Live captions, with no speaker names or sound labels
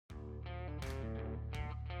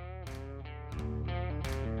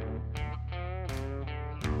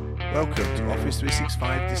Welcome to Office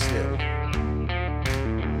 365 Distill.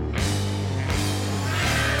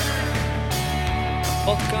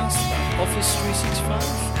 Podcast about Office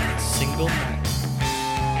 365 and a single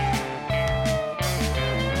Mac.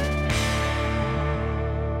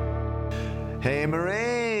 Hey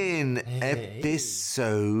Moraine, Hey.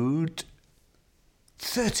 episode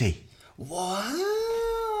 30. Wow.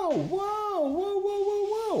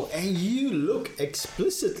 And you look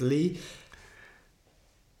explicitly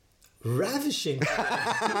ravishing.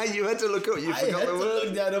 You had to look up, you I forgot had the to word.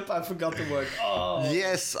 look that up, I forgot the word. Oh.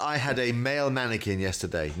 Yes, I had a male mannequin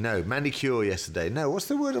yesterday. No, manicure yesterday. No, what's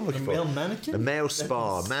the word I'm looking for? male mannequin? A male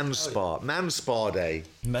spa, man spa. Man spa day.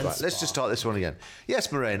 Man Right, let's spa. just start this one again.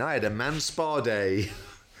 Yes, Moraine, I had a man spa day.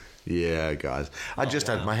 Yeah, guys. I just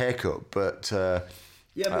had my hair cut, but...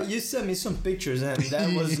 Yeah, but you sent me some pictures and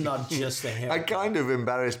that was not just a hair. I'm kind of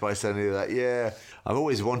embarrassed by sending you that. Yeah, I've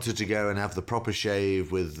always wanted to go and have the proper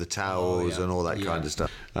shave with the towels and all that kind of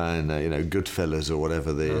stuff, and Goodfellas or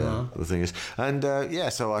whatever the thing is. And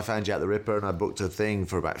so I found you at the Ripper, and I booked a thing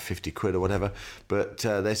for about 50 quid or whatever. But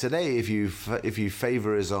they said, hey, if you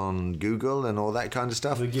favour us on Google and all that kind of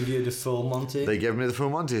stuff, We give you the full Monty. they gave me the full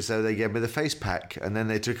Monty, so they gave me the face pack, and then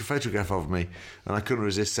they took a photograph of me, and I couldn't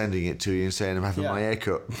resist sending it to you and saying I'm having my hair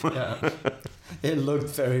cut. Yeah. It looked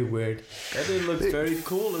very weird. And it looked very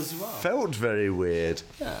cool as well. Felt very weird.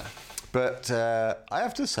 Yeah. But I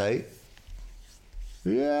have to say,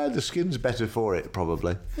 yeah, the skin's better for it,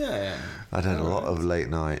 probably. Yeah. I'd had a lot of late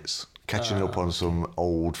nights, catching up on some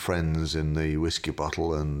old friends in the whiskey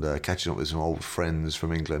bottle and catching up with some old friends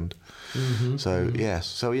from England. So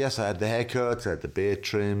yes, I had the haircut, I had the beard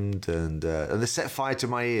trimmed, and they set fire to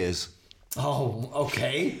my ears. Oh,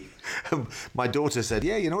 okay. My daughter said,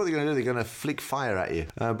 yeah, you know what they're going to do? They're going to flick fire at you.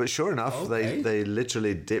 But sure enough, Okay. they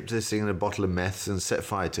literally dipped this thing in a bottle of meth and set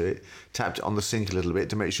fire to it, tapped it on the sink a little bit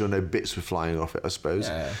to make sure no bits were flying off it, I suppose.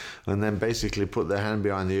 Yeah. And then basically put their hand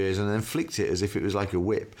behind the ears and then flicked it as if it was like a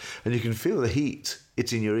whip. And you can feel the heat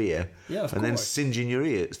hitting your ear. Yeah, of and then course. singeing your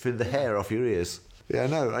ears, for the hair off your ears. Yeah, I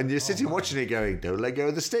know. And you're sitting watching it going, don't let go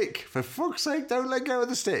of the stick. For fuck's sake, don't let go of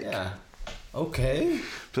the stick. Yeah. Okay.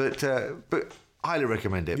 But highly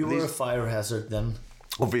recommend it. You But were a these- fire hazard then.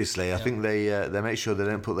 Obviously, I think they make sure they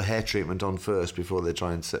don't put the hair treatment on first before they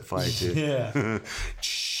try and set fire to it. Yeah.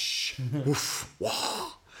 Shh. Woof.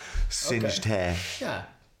 Wah. Singed hair. Yeah.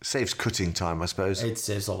 Saves cutting time, I suppose. It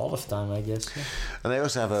saves a lot of time, I guess. Yeah. And they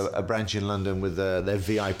also have a branch in London with their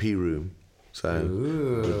VIP room. So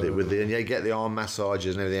with the and you get the arm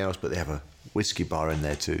massages and everything else, but they have a whiskey bar in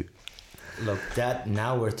there too. Look,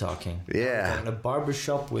 now we're talking. Now Yeah. we're talking a barber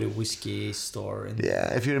shop with a whiskey store.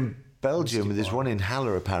 Yeah, if you're in Belgium, there's one in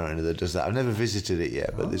Halle apparently that does that. I've never visited it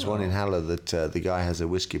yet, but there's one in Halle that the guy has a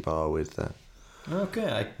whiskey bar with. Okay,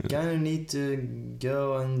 I kind of need to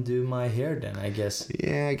go and do my hair then, I guess.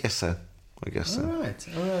 Yeah, I guess so. All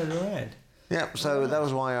right. Yeah, so that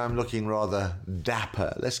was why I'm looking rather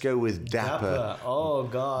dapper. Let's go with dapper. Oh,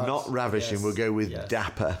 God. Not ravishing, Yes. we'll go with Yes.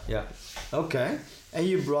 dapper. Yeah. Okay. And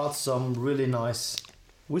you brought some really nice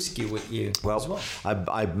whiskey with you as well.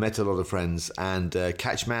 I've met a lot of friends, and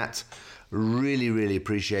Catch Matt, really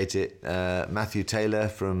appreciate it. Matthew Taylor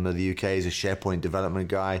from the UK is a SharePoint development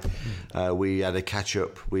guy. We had a catch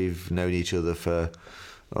up. We've known each other for,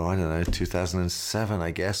 2007,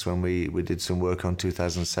 I guess, when we did some work on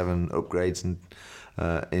 2007 upgrades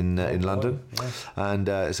in London. Yes.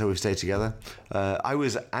 And so we've stayed together. I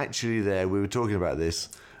was actually there, we were talking about this.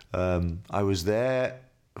 I was there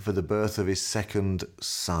for the birth of his second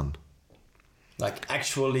son. Like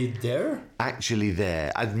actually there? Actually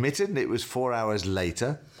there. Admitted it was 4 hours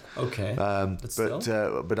later. Okay.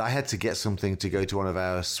 But I had to get something to go to one of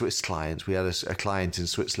our Swiss clients. We had a client in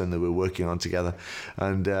Switzerland that we were working on together.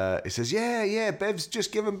 And he says, yeah, Bev's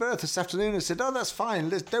just given birth this afternoon. I said, oh, that's fine.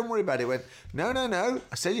 Don't worry about it. He went, no.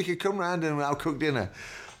 I said you could come round and I'll cook dinner.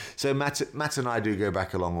 So Matt and I do go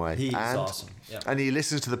back a long way. He's awesome. Yeah. And he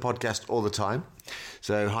listens to the podcast all the time.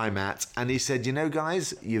 So hi, Matt. And he said,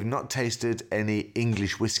 guys, you've not tasted any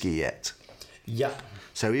English whiskey yet. Yeah.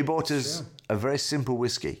 So he bought us a very simple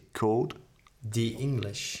whiskey called The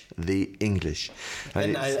English. The English.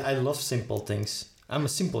 And it's- I love simple things. I'm a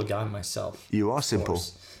simple guy myself. You are of simple.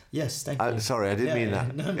 course. Yes, thank you. Sorry, I didn't mean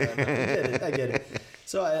that. No, I get it.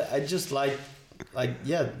 So I just like,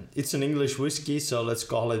 it's an English whiskey, so let's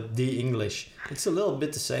call it The English. It's a little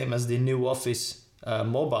bit the same as the new Office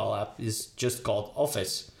mobile app is just called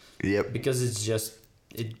Office. Yep. Because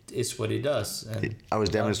it is what it does. And I was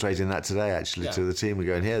demonstrating that today, actually, to the team. We're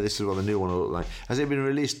going, here, this is what the new one will look like. Has it been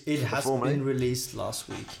released it has formally? been released last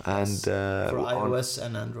week. And yes, for on- iOS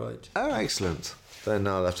and Android. Oh, excellent. Then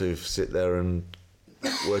I'll have to sit there and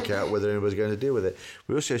work out whether anybody's going to deal with it.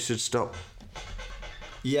 We also should stop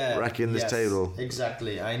racking this table.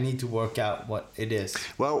 Exactly. I need to work out what it is.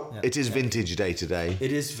 Well, it is vintage day today.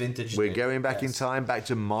 It is vintage We're day, going back in time, back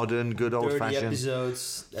to modern, good old 30 fashioned.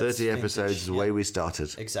 episodes. 30 episodes is the way we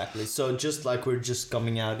started. Exactly. So just like we're just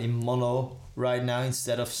coming out in mono right now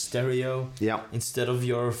instead of stereo. Yeah. Instead of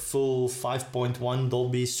your full 5.1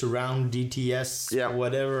 Dolby surround DTS or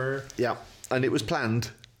whatever. Yeah. And it was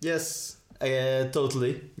planned. Yes.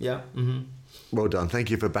 Totally. Yeah. Mm-hmm. Well done. Thank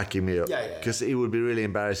you for backing me up. Yeah. Because it would be really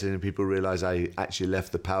embarrassing if people realise I actually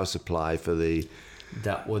left the power supply for the...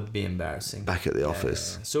 That would be embarrassing. Back at the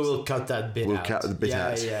office. Yeah. So we'll cut that bit out. We'll cut the bit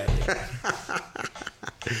out. Yeah.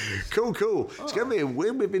 Cool. It's going to be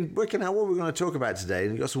weird. We've been working out what we're going to talk about today,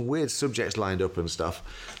 and we've got some weird subjects lined up and stuff.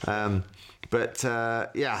 So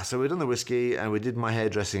we've done the whiskey, and we did my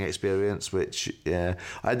hairdressing experience, which I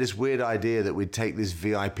had this weird idea that we'd take this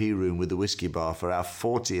VIP room with the whiskey bar for our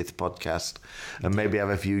 40th podcast, and maybe have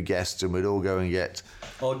a few guests, and we'd all go and get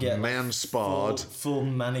man-sparred. Full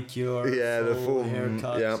manicure. Yeah, the full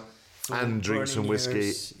haircut. Yeah. And drink some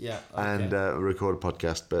whiskey and record a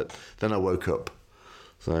podcast. But then I woke up.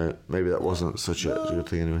 So maybe that wasn't such a good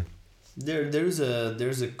thing anyway. There's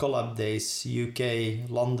a Collab Days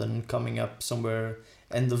UK London coming up somewhere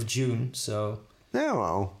end of June. So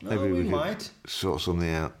maybe we might sort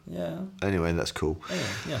something out. Yeah. Anyway, that's cool.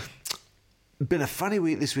 Yeah. Been a funny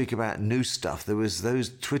week this week about new stuff. There was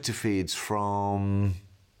those Twitter feeds from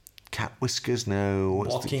Cat Whiskers. No,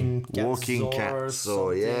 Walking Cats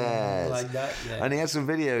or yes, like that. Yeah. And he had some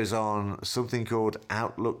videos on something called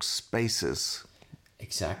Outlook Spaces.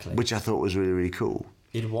 Exactly. Which I thought was really, really cool.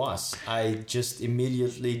 It was. I just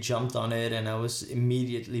immediately jumped on it and I was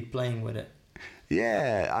immediately playing with it.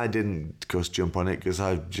 Yeah, I didn't, of course, jump on it because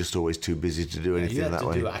I'm just always too busy to do anything that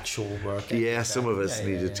way. You have to do actual work. Yeah, some of us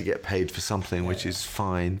needed to get paid for something, which is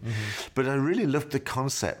fine. Mm-hmm. But I really loved the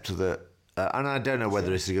concept that, and I don't know whether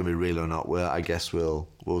this is going to be real or not. Well, I guess we'll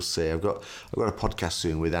see. I've got a podcast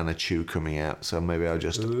soon with Anna Chu coming out, so maybe I'll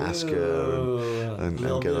just ask her and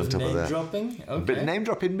get on top of that. Dropping? Okay. But name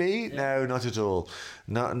dropping me? Yeah. No, not at all.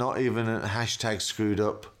 Not even a hashtag screwed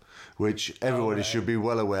up, which everybody should be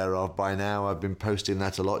well aware of by now. I've been posting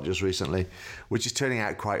that a lot just recently, which is turning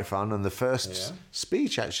out quite fun. And the first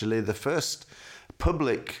speech, actually, the first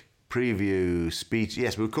public preview speech,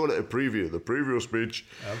 yes, we'll call it a preview. The preview speech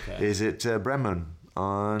is at Bremen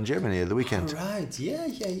on Germany at the weekend. All right, yeah.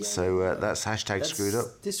 So that's hashtag screwed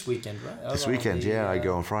up. This weekend, right? This weekend, I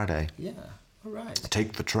go on Friday. Yeah, all right.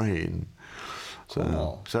 Take the train.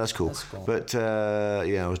 So that's cool. But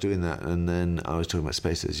I was doing that, and then I was talking about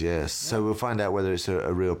Spaces. Yes, so we'll find out whether it's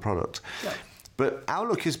a real product. Yeah. But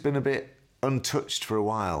Outlook has been a bit untouched for a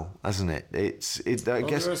while, hasn't it? I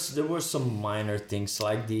guess there were some minor things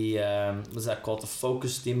like the what's that called, the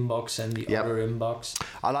focused inbox and the other inbox.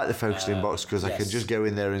 I like the focused inbox because I can just go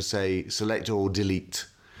in there and say select all, delete.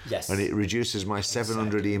 Yes. And it reduces my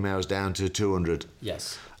 700 emails down to 200.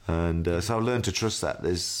 Yes. And so I've learned to trust that.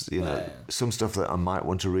 There's some stuff that I might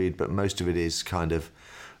want to read, but most of it is kind of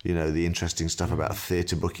the interesting stuff about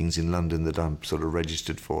theatre bookings in London that I'm sort of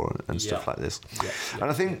registered for and stuff like this. And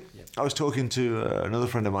I think I was talking to another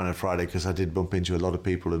friend of mine on Friday because I did bump into a lot of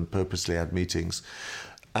people and purposely had meetings.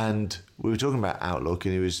 And we were talking about Outlook,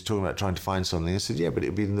 and he was talking about trying to find something. I said, yeah, but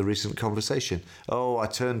it'd be in the recent conversation. Oh, I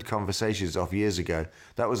turned conversations off years ago.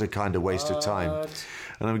 That was a kind of waste of time.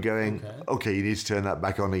 And I'm going, okay, you need to turn that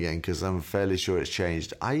back on again because I'm fairly sure it's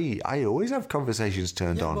changed. I always have conversations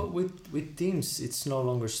turned on. But with Teams, it's no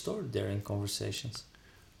longer stored there in conversations.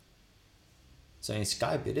 So in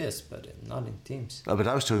Skype it is, but not in Teams. Oh, but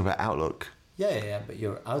I was talking about Outlook. Yeah, but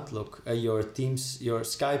your Outlook, your Teams, your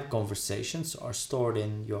Skype conversations are stored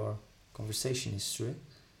in your conversation history.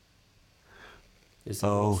 There's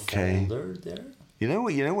a folder there. You know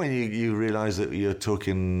when you realise that you're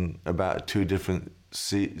talking about two different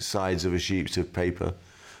sides of a sheet of paper.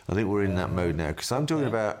 I think we're in that mode now because I'm talking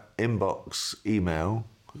about inbox, email,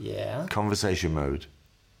 conversation mode.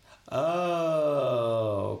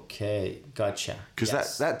 Oh, okay, gotcha.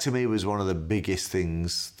 Because that to me was one of the biggest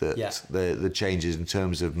things that the changes in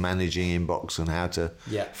terms of managing inbox and how to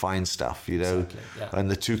find stuff, Exactly, and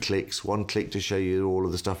the 2 clicks, 1 click to show you all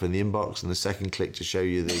of the stuff in the inbox, and the second click to show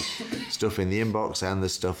you the stuff in the inbox and the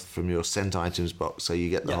stuff from your sent items box, so you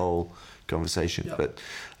get the whole conversation. But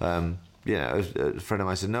a friend of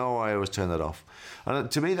mine said, no, I always turn that off.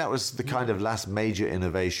 And to me, that was the kind of last major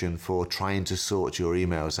innovation for trying to sort your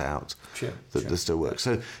emails out that still works.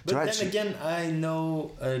 So, but then again, I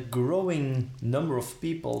know a growing number of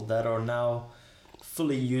people that are now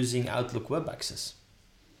fully using Outlook Web Access.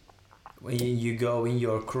 when you go in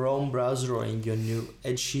your Chrome browser or in your new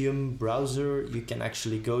Edgeium browser, you can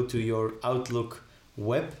actually go to your Outlook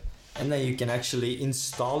web, and then you can actually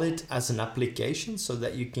install it as an application so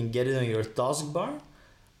that you can get it on your taskbar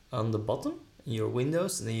on the bottom in your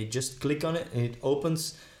Windows, and then you just click on it and it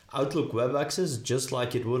opens Outlook Web Access just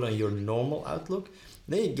like it would on your normal Outlook.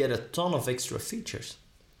 Then you get a ton of extra features.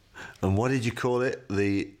 And what did you call it?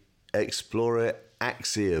 The Explorer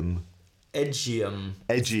Axiom? Edgeium.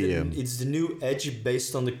 Edgeium. It's the new Edge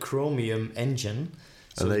based on the Chromium engine.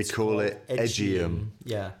 So and they it's call called it Edgeium.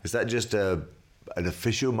 Yeah. Is that just an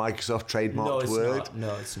official Microsoft trademarked No, it's word? not.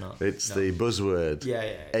 No, it's not. It's No. the buzzword. Yeah.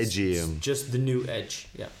 Edgeium. It's just the new Edge.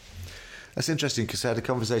 Yeah. That's interesting because I had a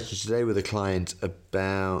conversation today with a client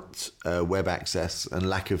about web access and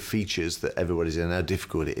lack of features that everybody's in, and how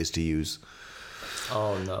difficult it is to use.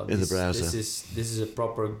 Oh no! In the browser. This is a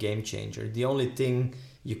proper game changer. The only thing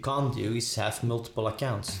you can't do is have multiple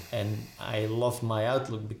accounts, and I love my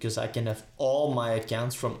Outlook because I can have all my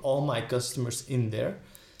accounts from all my customers in there.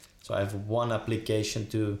 So I have one application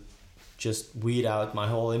to just weed out my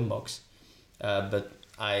whole inbox. But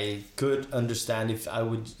I could understand if I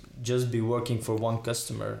would just be working for one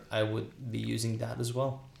customer, I would be using that as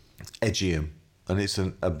well. Edgeium. And it's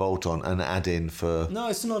a bolt-on, an add-in for... No,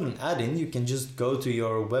 it's not an add-in. You can just go to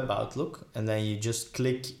your web Outlook and then you just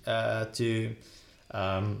click to...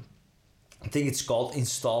 I think it's called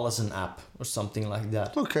install as an app or something like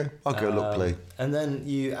that. Okay, I'll go look, play. And then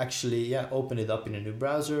you actually open it up in a new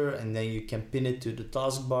browser, and then you can pin it to the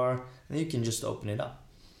taskbar, and you can just open it up.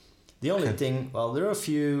 The only thing, well, there are a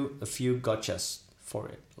few gotchas for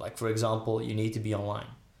it. Like, for example, you need to be online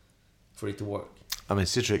for it to work. I mean,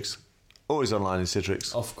 Citrix. Always online in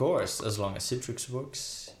Citrix. Of course, as long as Citrix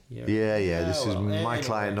works. Yeah. This is my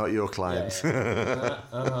client, not your client.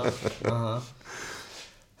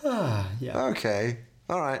 Yeah. Okay.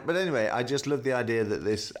 All right. But anyway, I just love the idea that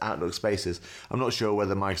this Outlook Spaces, I'm not sure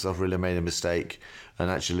whether Microsoft really made a mistake and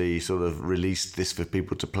actually sort of released this for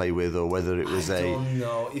people to play with, or whether it was I don't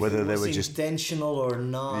know if whether it they was were just intentional or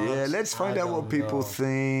not. Yeah, let's find out what people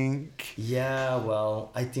think. Yeah,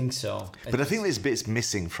 well, I think so. But I think there's bits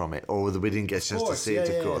missing from it, or we didn't get a chance to see it,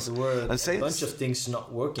 of course. There were and a bunch of things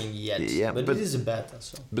not working yet. Yeah, but it is a beta.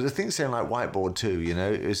 So. But the thing's saying like whiteboard too, you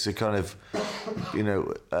know, it's a kind of, you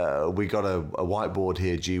know, we got a whiteboard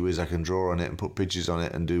here, gee whiz, I can draw on it and put pictures on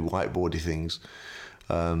it and do whiteboardy things.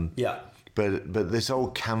 Yeah. But this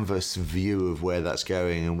old canvas view of where that's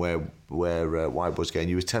going and where whiteboard's going.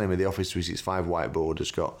 You were telling me the Office 365 whiteboard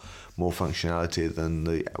has got more functionality than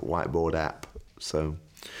the whiteboard app. So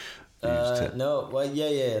no, well,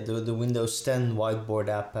 yeah. The Windows 10 whiteboard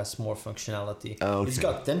app has more functionality. Oh, okay. It's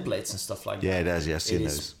got templates and stuff like that. Yeah, it has. Yes, it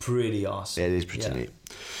is pretty awesome. Yeah, it is pretty neat.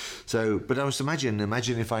 So, but I was imagine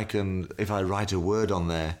if I write a word on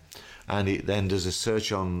there, and it then does a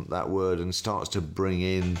search on that word and starts to bring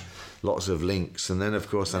in lots of links, and then of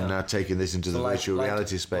course I'm now taking this into the virtual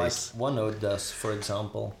reality space. Like OneNote does, for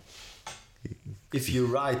example. If you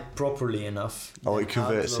write properly enough, it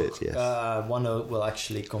converts it. Yes, OneNote will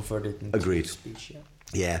actually convert it into speech.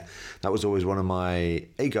 Yeah, that was always one of my.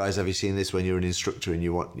 Hey guys, have you seen this? When you're an instructor and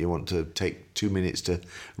you want to take 2 minutes to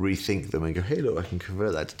rethink them and go, hey look, I can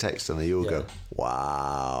convert that to text, and then you'll go,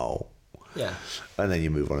 wow. Yeah. And then you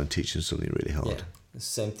move on and teach them something really hard. Yeah. The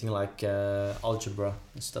same thing like algebra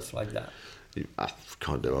and stuff like that. I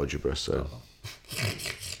can't do algebra, so.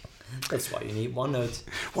 That's why you need OneNote.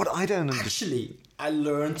 What I don't understand. Actually, I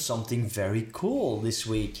learned something very cool this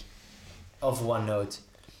week of OneNote.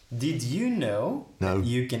 Did you know that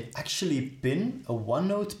you can actually pin a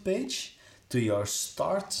OneNote page to your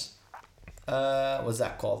start? What's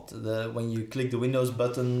that called? When you click the Windows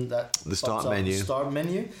button, the start menu. Start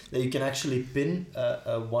menu. That you can actually pin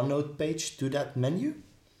a OneNote page to that menu.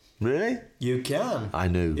 Really? You can. I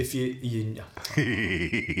knew. If you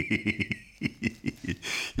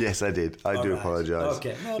Yes, I did. I do apologise.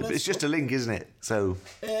 Okay. No, it's just a link, isn't it? So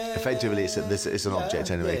effectively, it's an object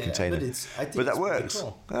anyway, a container. But that works.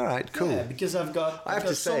 Cool. All right, cool. Yeah, because I've got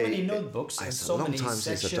so many notebooks and so many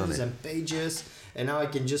sections and pages, and now I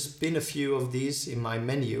can just pin a few of these in my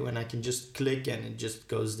menu, and I can just click, and it just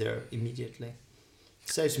goes there immediately.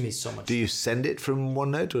 Saves me so much. Do you send it from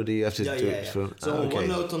OneNote, or do you have to do it from... So on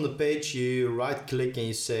OneNote on the page, you right-click and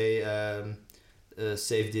you say...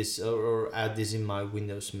 save this or add this in my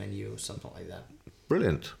Windows menu or something like that.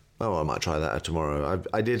 Brilliant. Oh, I might try that out tomorrow.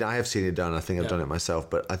 I have seen it done. I think I've done it myself,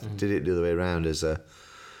 but I did it the other way around as a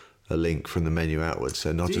link from the menu outwards,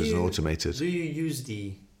 so not as an automated. Do you use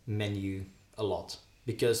the menu a lot?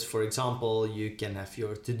 Because, for example, you can have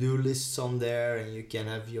your to-do lists on there and you can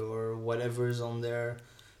have your whatever's on there,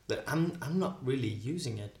 but I'm not really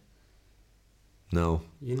using it. No.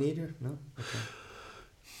 You neither? No? Okay.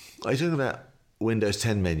 Are you talking about Windows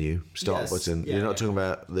 10 menu, start Yes. button? Yeah, You're not yeah. talking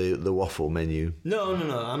about the waffle menu? No.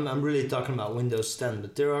 I'm really talking about Windows 10,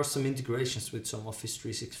 but there are some integrations with some Office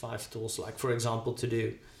 365 tools, like for example To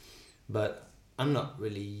Do, but I'm not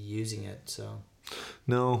really using it, so...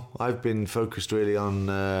 No, I've been focused really on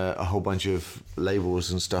a whole bunch of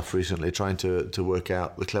labels and stuff recently, trying to work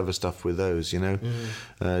out the clever stuff with those, you know,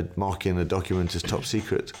 marking a document as top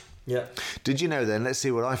secret. Yeah. Did you know then, let's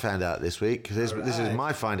see what I found out this week. This is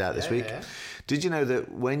my find out this week. Yeah. Did you know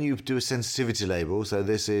that when you do a sensitivity label, so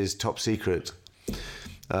this is top secret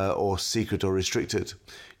or secret or restricted,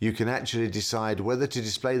 you can actually decide whether to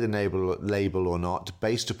display the label or not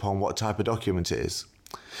based upon what type of document it is.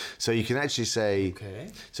 So you can actually say,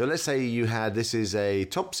 so let's say you had, this is a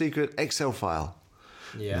top secret Excel file.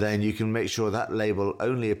 Yeah. Then you can make sure that label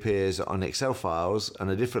only appears on Excel files and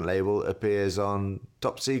a different label appears on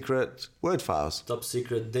top secret Word files. Top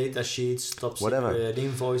secret data sheets, top Whatever. secret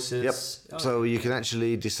invoices. Yep. So you can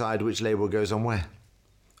actually decide which label goes on where.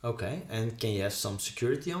 Okay, and can you have some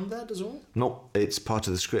security on that as well? No, it's part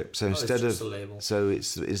of the script. So it's just a label. So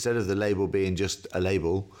it's instead of the label being just a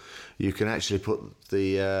label, you can actually put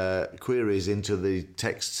the queries into the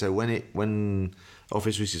text. So when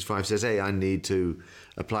Office 365 says, "Hey, I need to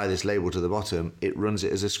apply this label to the bottom," it runs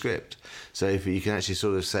it as a script. So if you can actually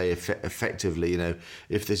sort of say effectively, you know,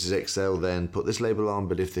 if this is Excel, then put this label on,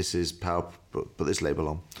 but if this is Power, put this label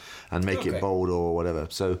on, and make it bold or whatever.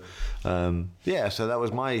 So so that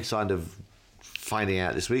was my kind of finding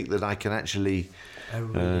out this week, that I can actually. I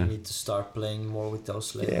really need to start playing more with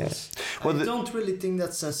those labels. Yeah. Well, I don't really think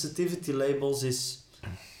that sensitivity labels is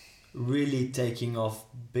really taking off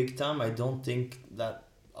big time. I don't think that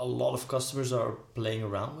a lot of customers are playing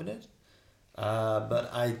around with it. But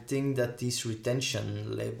I think that these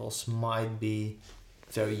retention labels might be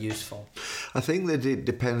very useful. I think that it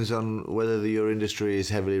depends on whether your industry is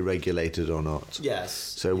heavily regulated or not. Yes.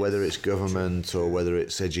 So whether it's government or whether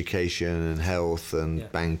it's education and health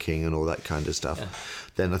and banking and all that kind of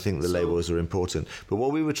stuff, then I think the labels are important. But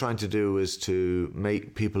what we were trying to do was to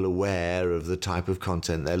make people aware of the type of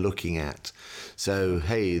content they're looking at. So,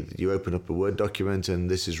 hey, you open up a Word document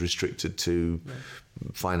and this is restricted to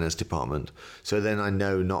finance department. So then I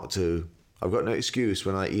know not to, I've got no excuse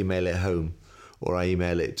when I email it home or I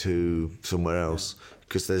email it to somewhere else,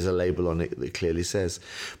 because there's a label on it that clearly says.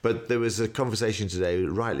 But there was a conversation today,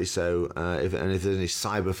 rightly so, if there's any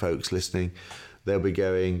cyber folks listening, they'll be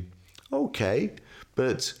going, okay,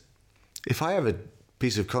 but if I have a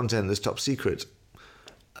piece of content that's top secret,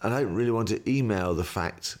 and I don't really want to email the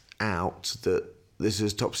fact out that this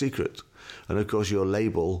is top secret, and of course your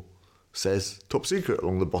label says top secret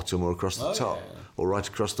along the bottom or across the top or right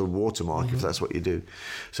across the watermark, if that's what you do.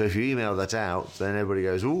 So if you email that out, then everybody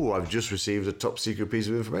goes, oh, I've just received a top secret piece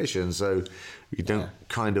of information. So you don't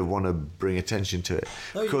kind of want to bring attention to it.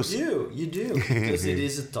 No, of course, you do, because it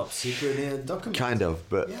is a top secret document. Kind of,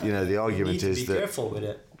 but you know, the argument is that... You need to be careful with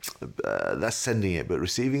it. That's sending it, but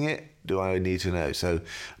receiving it, do I need to know? So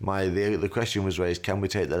the question was raised, can we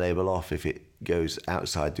take the label off if it goes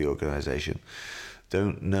outside the organisation?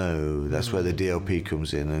 Don't know. That's where the DLP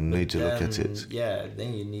comes in and need to look at it. Yeah,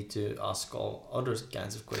 then you need to ask all other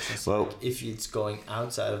kinds of questions. Well, like if it's going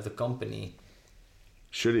outside of the company,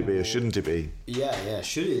 should it be or shouldn't it be? Yeah.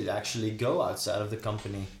 Should it actually go outside of the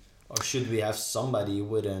company? Or should we have somebody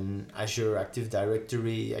with an Azure Active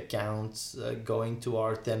Directory account going to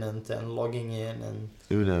our tenant and logging in? And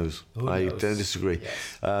who knows? I don't disagree.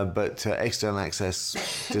 Yes. But external access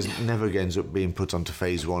never ends up being put onto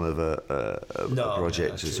phase one of a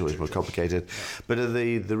project. It's always more complicated. Yeah. But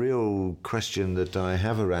the real question that I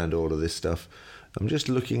have around all of this stuff, I'm just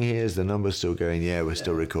looking here, is the number still going? Yeah, we're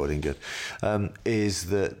still recording good. Is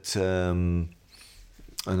that...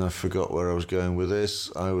 and I forgot where I was going with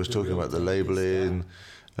this. I was talking about the labeling.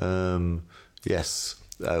 Yes.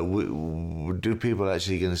 Do people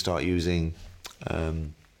actually going to start using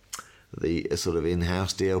the sort of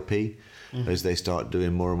in-house DLP as they start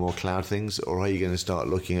doing more and more cloud things? Or are you going to start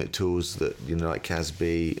looking at tools that, you know, like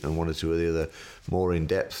CASB and one or two of the other more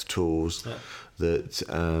in-depth tools that...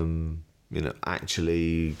 you know,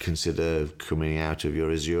 actually consider coming out of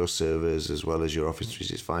your Azure servers as well as your Office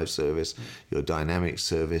 365 service, your Dynamics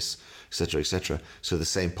service, etc., etc. So the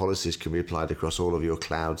same policies can be applied across all of your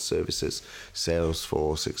cloud services,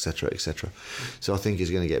 Salesforce, etc., etc. So I think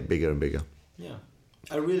it's going to get bigger and bigger. Yeah,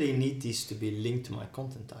 I really need these to be linked to my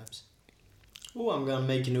content types. Oh, I'm going to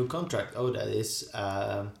make a new contract. Oh, that is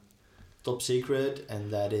top secret, and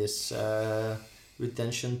that is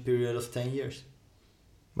retention period of 10 years.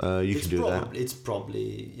 You can do that. It's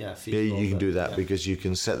probably feasible. Yeah, you can do that because you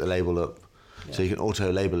can set the label up So you can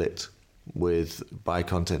auto-label it by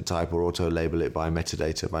content type or auto-label it by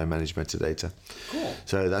metadata, by managed metadata. Cool.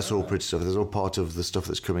 So that's all pretty stuff. There's all part of the stuff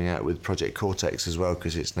that's coming out with Project Cortex as well,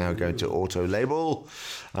 because it's now going to auto-label.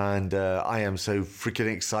 And I am so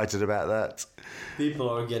freaking excited about that. People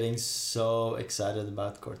are getting so excited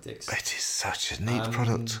about Cortex. It is such a neat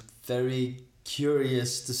product. Very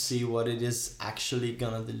curious to see what it is actually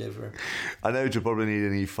gonna deliver. I know it'll probably need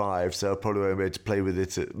an E5, so I probably won't be able to play with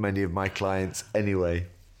it at many of my clients anyway.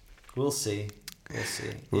 We'll see.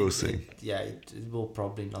 We'll see. It will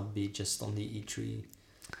probably not be just on the E3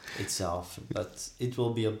 itself, but it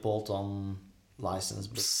will be a bolt-on license.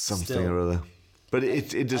 But something still, or other. But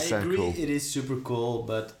it does sound cool. It is super cool,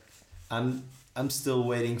 but I'm still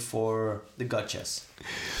waiting for the gotchas.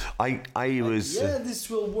 This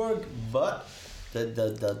will work, but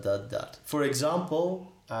that. For example,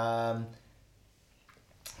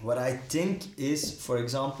 what I think is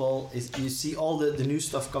you see all the new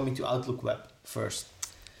stuff coming to Outlook Web first.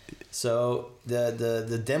 So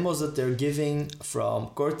the demos that they're giving from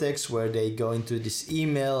Cortex, where they go into this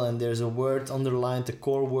email and there's a word underlined, the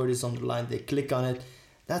core word is underlined, they click on it,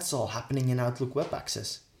 that's all happening in Outlook Web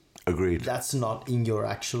Access. Agreed. That's not in your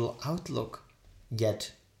actual Outlook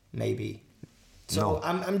yet, maybe. So No.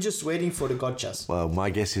 I'm just waiting for the gotchas. Well,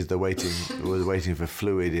 my guess is we're waiting for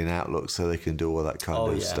Fluid in Outlook so they can do all that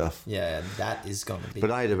kind of stuff. Yeah, that is going to be.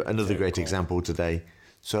 But I had another very great cool. example today.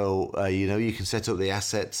 So, you can set up the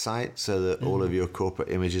asset site so that all of your corporate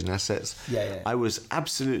images and assets. Yeah. I was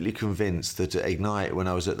absolutely convinced that at Ignite, when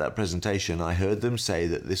I was at that presentation, I heard them say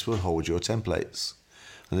that this will hold your templates.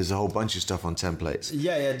 And there's a whole bunch of stuff on templates.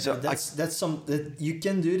 Yeah. So that you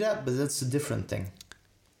can do that, but that's a different thing.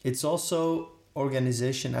 It's also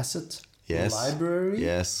organization asset library.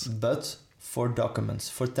 Yes. But for documents,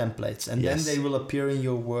 for templates, and then they will appear in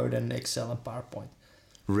your Word and Excel and PowerPoint.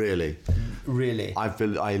 Really? Really?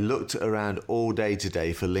 I looked around all day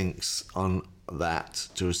today for links on that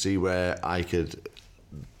to see where I could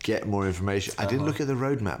get more information. I didn't look at the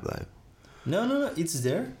roadmap though. No, it's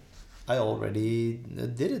there. I already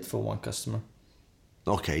did it for one customer.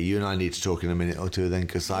 Okay, you and I need to talk in a minute or two then,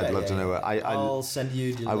 because I'd love to know where I'll send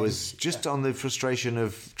you the I link. was just on the frustration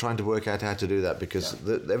of trying to work out how to do that, because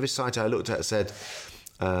every site I looked at said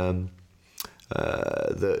that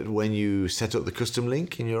when you set up the custom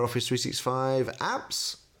link in your Office 365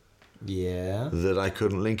 apps, that I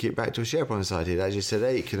couldn't link it back to a SharePoint site. It actually said,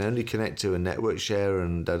 hey, it can only connect to a network share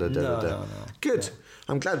and da-da-da-da-da. No. Good. Yeah.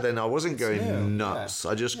 I'm glad then I wasn't going new. nuts.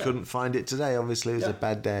 Yeah. I just couldn't find it today. Obviously, it was a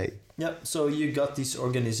bad day. Yep. So you got these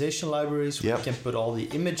organization libraries where you can put all the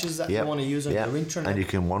images that you want to use on your intranet. And you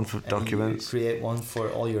can one for documents. You create one for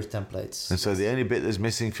all your templates. And so the only bit that's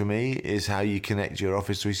missing for me is how you connect your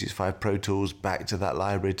Office 365 Pro Tools back to that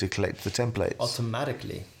library to collect the templates.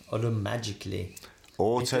 Automagically. Automagically.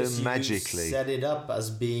 Set it up as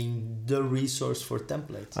being the resource for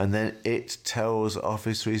templates. And then it tells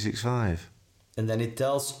Office 365. And then it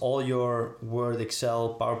tells all your Word,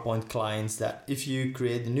 Excel, PowerPoint clients that if you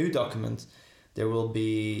create a new document, there will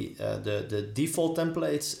be the default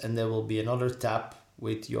templates, and there will be another tab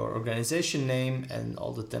with your organization name and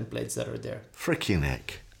all the templates that are there. Freaking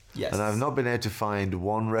heck. Yes. And I've not been able to find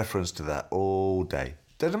one reference to that all day.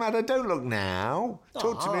 Doesn't matter, don't look now.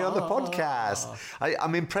 Talk to me on the podcast.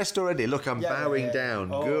 I'm impressed already. Look, I'm bowing down.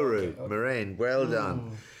 Guru, Moraine, well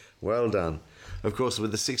done. Well done. Of course,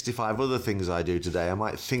 with the 65 other things I do today, I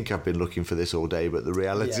might think I've been looking for this all day, but the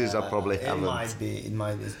reality is I probably haven't. It might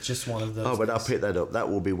be. It's just one of those. Oh, but I'll pick that up. That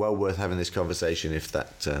will be well worth having this conversation if I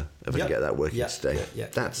can get that working today.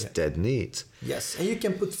 That's dead neat. Yes, and you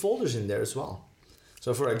can put folders in there as well.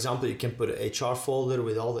 So, for example, you can put an HR folder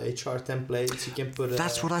with all the HR templates. You can put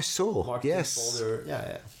That's what I saw. Marketing folder.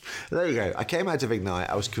 Yeah. There you go. I came out of Ignite.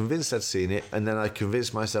 I was convinced I'd seen it, and then I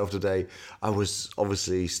convinced myself today I was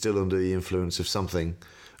obviously still under the influence of something,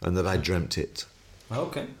 and that I dreamt it.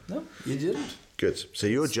 Okay. No, you didn't. Good. So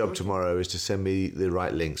your job tomorrow is to send me the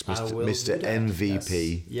right links, Mr.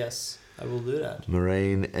 MVP. Yes, I will do that.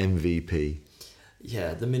 Moraine MVP.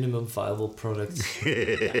 Yeah, the minimum viable product.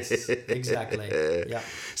 Yes, exactly. Yeah.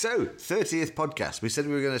 So, 30th podcast. We said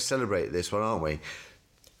we were going to celebrate this one, aren't we?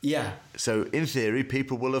 Yeah. So, in theory,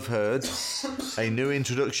 people will have heard a new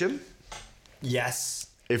introduction. Yes.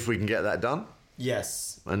 If we can get that done.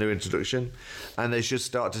 Yes. A new introduction. And they should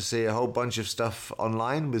start to see a whole bunch of stuff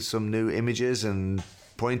online with some new images and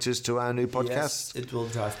pointers to our new podcast. Yes, it will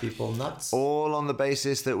drive people nuts. All on the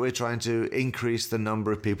basis that we're trying to increase the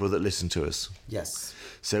number of people that listen to us. Yes.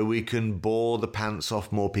 So we can bore the pants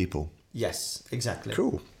off more people. Yes, exactly.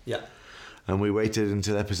 Cool. Yeah. And we waited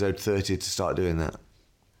until episode 30 to start doing that.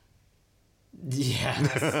 Yeah,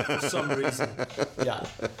 for some reason. Yeah,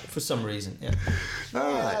 for some reason. Yeah.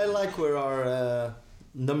 I like where our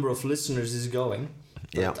number of listeners is going.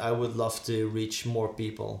 But I would love to reach more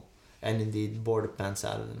people and indeed bore the pants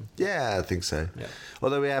out of them. Yeah, I think so. Yeah.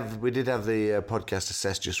 Although we did have the podcast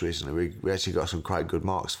assessed just recently. We actually got some quite good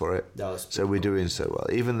marks for it. So we're doing so well.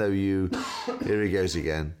 Even though here he goes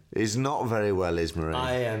again. He's not very well, is Marine?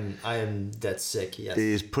 I am dead sick. Yes.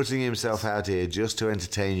 He's putting himself out here just to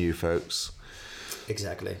entertain you folks.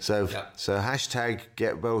 Exactly. So hashtag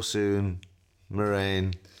get well soon,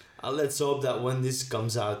 Marine. Let's hope that when this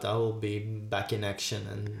comes out, I will be back in action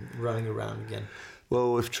and running around again.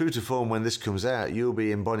 Well, if true to form, when this comes out, you'll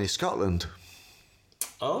be in Bonnie, Scotland.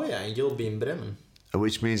 Oh, yeah, and you'll be in Bremen.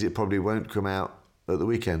 Which means it probably won't come out at the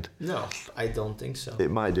weekend. No, I don't think so.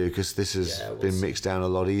 It might do, because this has been mixed down a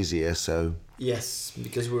lot easier, so... Yes,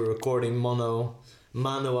 because we're recording mano a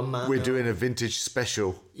mano. We're doing a vintage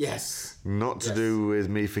special. Yes. Not to do with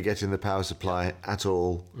me forgetting the power supply at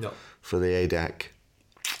all. No. For the ADAC.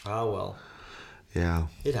 Ah, well. Yeah.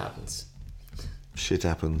 It happens. Shit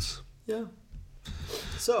happens. Yeah.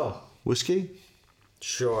 So. Whiskey?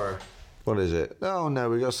 Sure. What is it? Oh, no,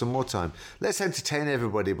 we got some more time. Let's entertain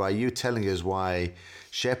everybody by you telling us why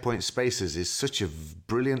SharePoint Spaces is such a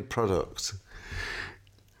brilliant product.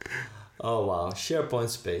 Oh, wow. SharePoint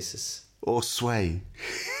Spaces. Or Sway.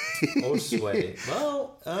 Or Sway.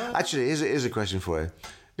 Well... Actually, here's a question for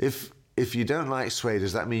you. If you don't like Sway,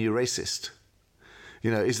 does that mean you're racist? You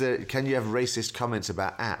know, can you have racist comments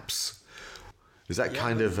about apps? Is that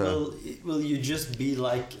kind of... Will you just be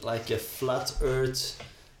like a flat earth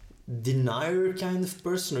denier kind of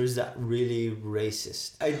person, or is that really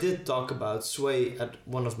racist? I did talk about Sway at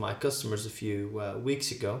one of my customers a few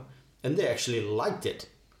weeks ago, and they actually liked it.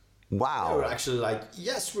 Wow. They were actually like,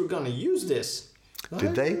 yes, we're going to use this.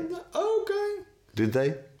 Did they? Okay. Did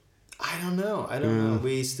they? I don't know.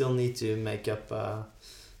 We still need to make up...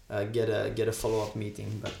 get a follow-up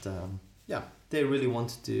meeting, but they really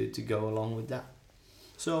wanted to go along with that.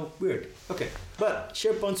 So weird. Okay, but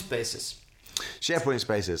SharePoint Spaces. SharePoint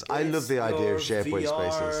Spaces. I love the idea of SharePoint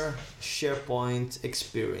Spaces. SharePoint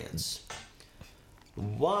experience.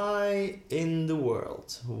 Why in the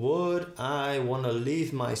world would I want to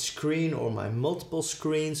leave my screen or my multiple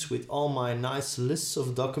screens with all my nice lists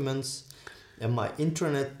of documents and my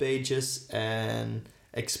intranet pages and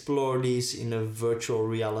explore these in a virtual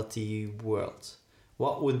reality world?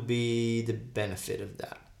 What would be the benefit of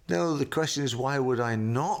that? No, the question is, why would I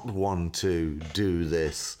not want to do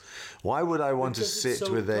this? Why would I want to sit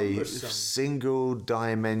with a single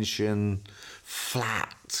dimension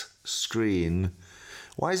flat screen?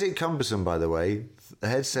 Why is it cumbersome, by the way? The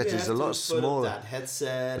headset is a lot smaller. That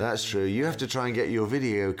headset. That's true. You have to try and get your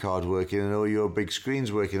video card working and all your big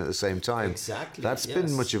screens working at the same time. Exactly. That's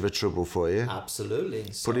been much of a trouble for you.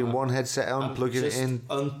 Absolutely. So putting one headset on, plugging it in.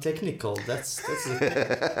 Untechnical. That's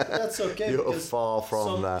okay. You're far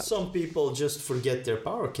from that. Some people just forget their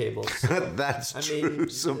power cables. That's true.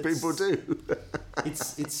 Some people do.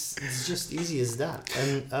 it's just easy as that.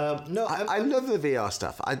 And I love the VR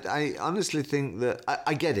stuff. I honestly think that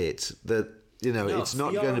I get it that. You know, it's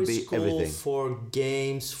not going to be everything. For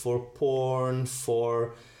games, for porn,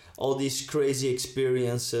 for all these crazy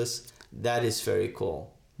experiences, that is very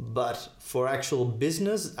cool. But for actual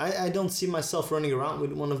business, I don't see myself running around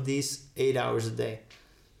with one of these 8 hours a day.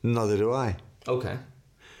 Neither do I. Okay.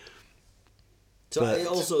 So I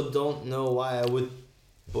also don't know why I would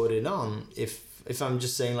put it on if I'm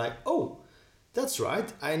just saying like, oh, that's right,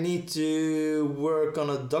 I need to work on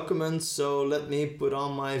a document, so let me put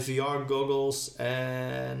on my VR goggles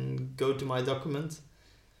and go to my document.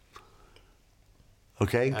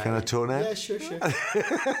 Okay, can I talk now? Yeah, sure.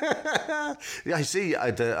 Yeah, I see.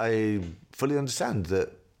 I fully understand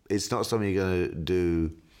that it's not something you're going to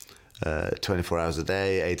do 24 hours a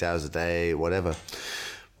day, 8 hours a day, whatever.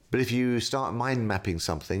 But if you start mind mapping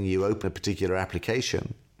something, you open a particular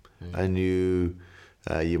application and you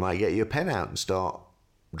might get your pen out and start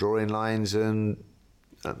drawing lines and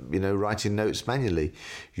writing notes manually.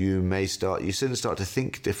 You suddenly start to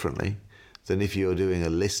think differently than if you're doing a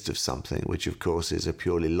list of something, which of course is a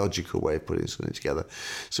purely logical way of putting something together.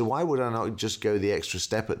 So why would I not just go the extra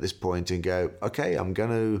step at this point and go, okay, I'm going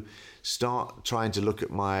to start trying to look at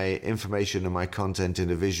my information and my content in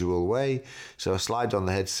a visual way. So I slide on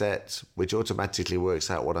the headset, which automatically works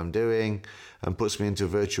out what I'm doing and puts me into a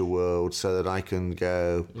virtual world so that I can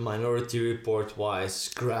go... Minority Report wise,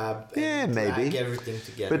 grab and drag everything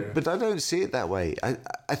together. But I don't see it that way.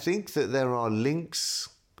 I think that there are links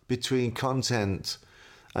between content,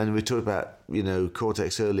 and we talked about,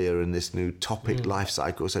 Cortex earlier in this new topic life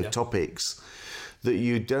cycle, so topics, that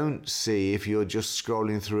you don't see if you're just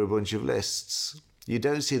scrolling through a bunch of lists. You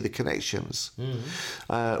don't see the connections.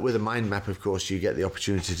 With a mind map, of course, you get the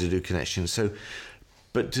opportunity to do connections. So,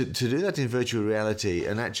 but to do that in virtual reality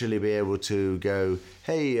and actually be able to go,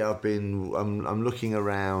 hey, I'm looking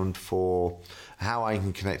around for how I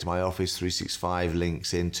can connect my Office 365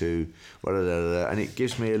 links into, and it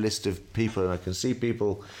gives me a list of people, and I can see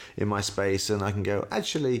people in my space, and I can go,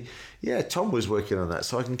 actually, yeah, Tom was working on that.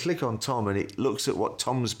 So I can click on Tom, and it looks at what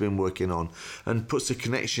Tom's been working on and puts a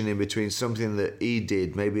connection in between something that he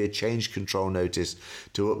did, maybe a change control notice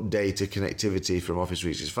to update a connectivity from Office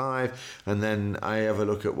 365, and then I have a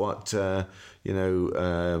look at what...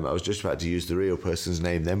 I was just about to use the real person's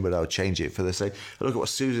name then, but I'll change it for the sake. I look at what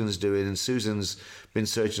Susan's doing, and Susan's been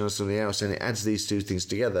searching on something else, and it adds these two things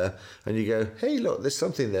together, and you go, hey, look, there's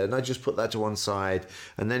something there, and I just put that to one side,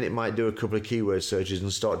 and then it might do a couple of keyword searches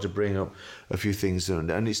and start to bring up a few things,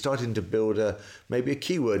 and it's starting to build maybe a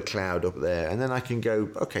keyword cloud up there, and then I can go,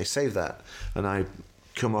 okay, save that, and I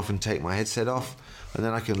come off and take my headset off, and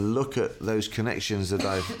then I can look at those connections that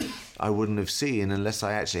I wouldn't have seen unless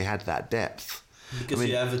I actually had that depth. Because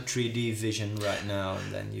you have a 3D vision right now,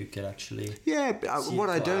 and then you can actually... Yeah, what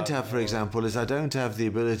I don't have, for example, is I don't have the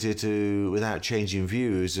ability to, without changing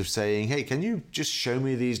views, of saying, hey, can you just show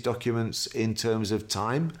me these documents in terms of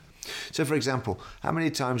time? So, for example, how many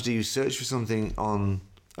times do you search for something on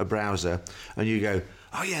a browser and you go,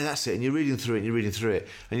 oh, yeah, that's it, and you're reading through it,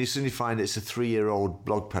 and you suddenly find it's a 3-year-old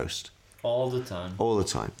blog post. All the time. All the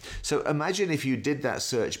time. So imagine if you did that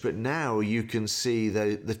search, but now you can see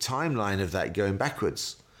the timeline of that going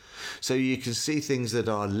backwards. So you can see things that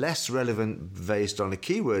are less relevant based on a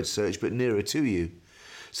keyword search, but nearer to you.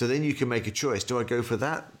 So then you can make a choice. Do I go for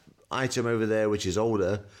that item over there, which is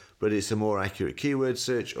older, but it's a more accurate keyword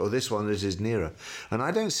search, or this one that is nearer? And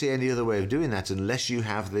I don't see any other way of doing that unless you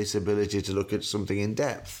have this ability to look at something in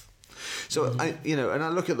depth. So and I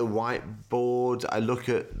look at the whiteboard. I look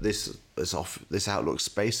at this Outlook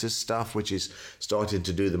Spaces stuff, which is starting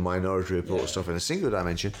to do the Minority Report stuff in a single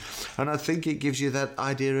dimension, and I think it gives you that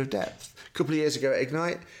idea of depth. A couple of years ago at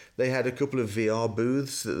Ignite, they had a couple of VR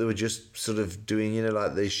booths that they were just sort of doing,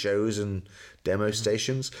 like these shows and demo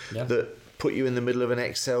stations that put you in the middle of an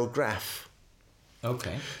Excel graph.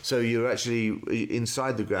 Okay. So you're actually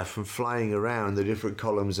inside the graph and flying around the different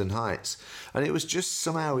columns and heights, and it was just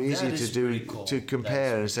somehow easy to do, cool. to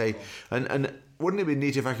compare and say, cool. and wouldn't it be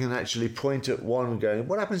neat if I can actually point at one going,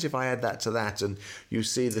 what happens if I add that to that, and you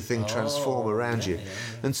see the thing transform around you.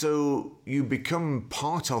 And so you become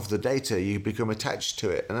part of the data, you become attached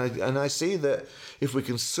to it, and I see that if we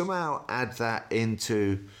can somehow add that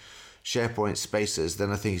into SharePoint Spaces,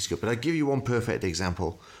 then I think it's good. But I'll give you one perfect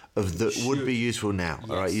example of that would be useful now. Yes.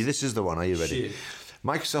 All right, this is the one. Are you ready?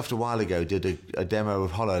 Microsoft a while ago did a demo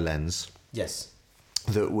of HoloLens. Yes.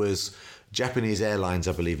 That was Japanese Airlines,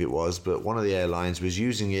 I believe it was, but one of the airlines was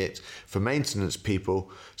using it for maintenance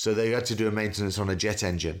people, so they had to do a maintenance on a jet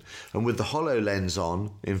engine. And with the HoloLens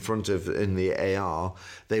on in the AR,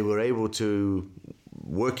 they were able to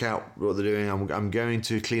work out what they're doing. I'm going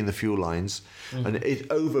to clean the fuel lines, and it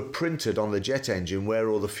overprinted on the jet engine where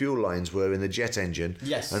all the fuel lines were in the jet engine,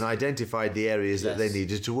 and identified the areas that they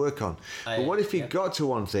needed to work on. But what if he got to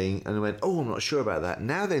one thing and went, oh, I'm not sure about that.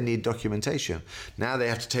 Now they need documentation. Now they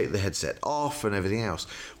have to take the headset off and everything else.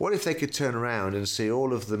 What if they could turn around and see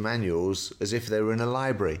all of the manuals as if they were in a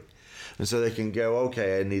library? And so they can go,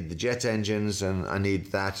 okay, I need the jet engines and I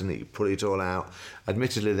need that, and pull it all out.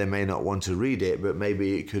 Admittedly, they may not want to read it, but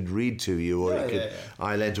maybe it could read to you, or it could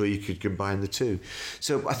island, or you could combine the two.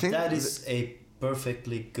 So I think that is a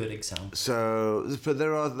perfectly good example. So, but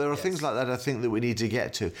there are things like that I think that we need to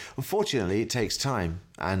get to. Unfortunately, it takes time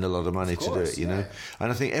and a lot of money to do it, you know.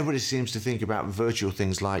 And I think everybody seems to think about virtual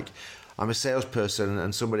things like, I'm a salesperson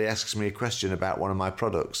and somebody asks me a question about one of my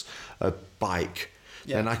products, a bike.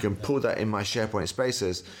 Then I can pull that in my SharePoint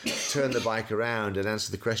Spaces, turn the bike around and answer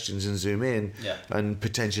the questions and zoom in and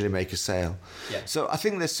potentially make a sale. So I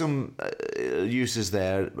think there's some uses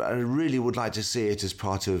there. I really would like to see it as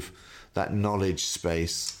part of that knowledge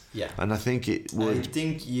space. And I think it would... I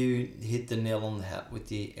think you hit the nail on the head with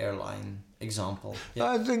the airline example.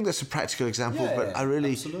 I think that's a practical example, but I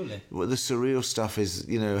really... Absolutely. Well, the surreal stuff is,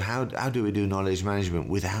 how do we do knowledge management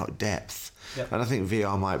without depth? And I think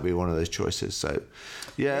VR might be one of those choices. So,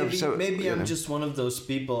 maybe I'm just one of those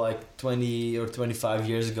people like 20 or 25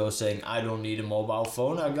 years ago saying, I don't need a mobile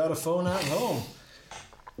phone. I got a phone at home.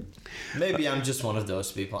 Maybe I'm just one of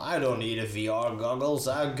those people. I don't need a VR goggles.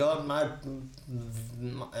 I got my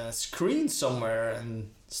screen somewhere and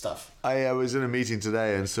stuff. I was in a meeting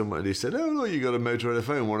today and somebody said, "Oh, look, you got a Motorola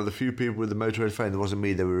phone." One of the few people with a Motorola phone. That wasn't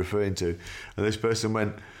me they were referring to. And this person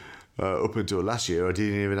went, up until last year, I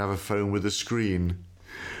didn't even have a phone with a screen.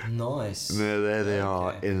 Nice. There they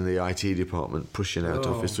are in the IT department pushing out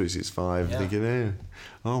Office 365, thinking,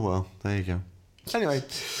 oh well, there you go. Anyway,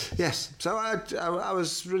 yes. So I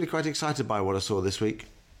was really quite excited by what I saw this week.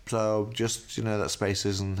 So just that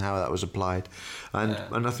Spaces and how that was applied,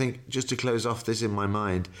 and I think just to close off this in my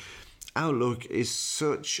mind, Outlook is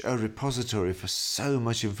such a repository for so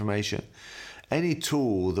much information. Any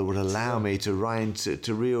tool that would allow me to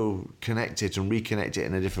connect it and reconnect it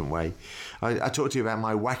in a different way. I talked to you about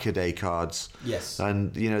my Wackaday cards. Yes.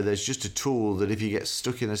 And, there's just a tool that if you get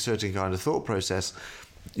stuck in a certain kind of thought process,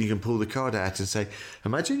 you can pull the card out and say,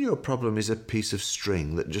 imagine your problem is a piece of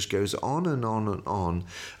string that just goes on and on and on,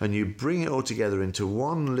 and you bring it all together into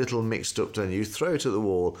one little mixed up thing, you throw it at the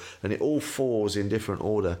wall, and it all falls in different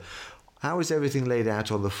order. How is everything laid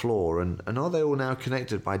out on the floor, and are they all now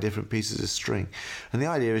connected by different pieces of string? And the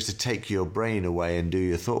idea is to take your brain away and do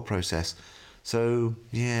your thought process. So,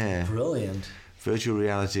 yeah. Brilliant. Virtual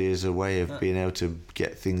reality is a way of being able to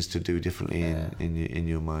get things to do differently in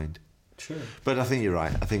your mind. True. But I think you're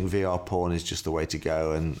right. I think VR porn is just the way to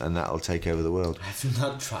go, and that'll take over the world. I've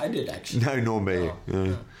not tried it, actually. No, nor me.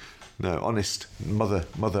 No, honest. Mother,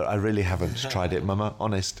 I really haven't tried it, Mama.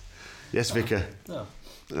 Honest. Yes, Vicar? No.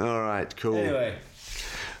 All right, cool. Anyway.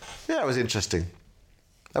 Yeah, it was interesting.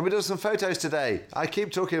 And we did some photos today. I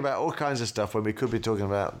keep talking about all kinds of stuff when we could be talking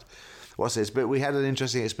about what's this, but we had an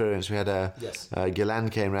interesting experience. We had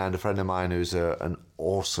Gillan came round, a friend of mine who's an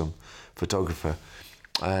awesome photographer,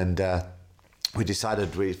 and we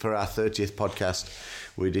decided for our 30th podcast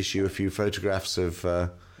we'd issue a few photographs of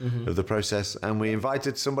the process, and we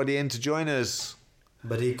invited somebody in to join us.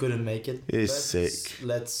 But he couldn't make it. He's sick.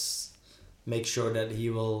 Let's make sure that he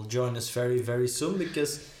will join us very, very soon,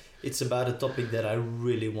 because it's about a topic that I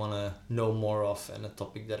really want to know more of, and a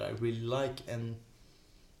topic that I really like, and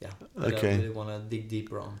I really want to dig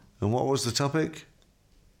deeper on. And what was the topic?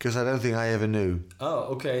 Because I don't think I ever knew. Oh,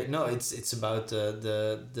 okay. No, it's about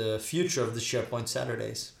the future of the SharePoint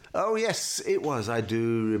Saturdays. Oh, yes, it was. I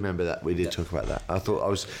do remember that. We did talk about that. I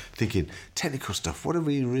was thinking, technical stuff. What have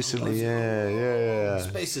we recently... Yeah.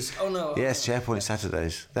 Spaces. Oh, no. Yes, SharePoint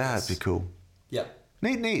Saturdays. That'd be cool. Yeah.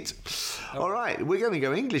 Neat. All right, we're going to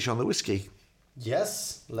go English on the whiskey.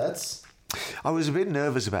 Yes, let's. I was a bit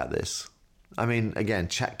nervous about this. I mean, again,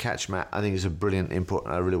 Catch Matt, I think is a brilliant input,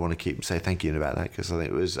 and I really want to say thank you about that, because I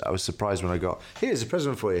think I was surprised when I got, here's a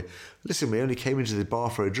present for you. Listen, we only came into the bar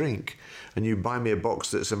for a drink, and you buy me a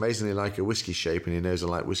box that's amazingly like a whiskey shape, and he knows I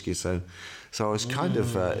like whiskey, so I was kind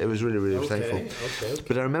of, it was really, really thankful. Okay.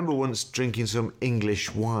 But I remember once drinking some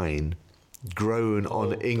English wine grown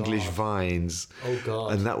on English vines. Oh,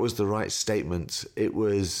 God. And that was the right statement. It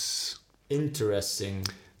was... Interesting.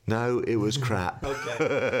 No, it was crap.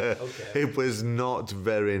 Okay. It was not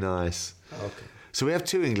very nice. Okay. So we have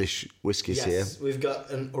two English whiskies here. Yes, we've got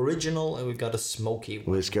an original and we've got a smoky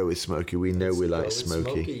one. Let's go with smoky. We know we like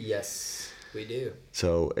smoky. Yes, we do.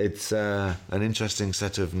 So it's an interesting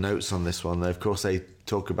set of notes on this one. Of course, they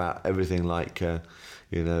talk about everything like,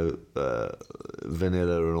 vanilla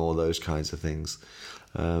and all those kinds of things.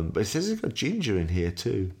 But it says it's got ginger in here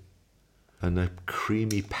too. And a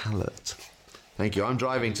creamy palate. Thank you. I'm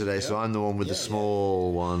driving today, so I'm the one with the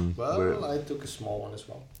small one. Well, I took a small one as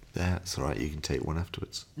well. That's all right. You can take one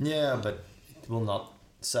afterwards. Yeah, but it will not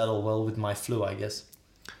settle well with my flu, I guess.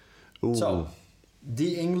 Ooh. So,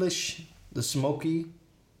 the English, the smoky.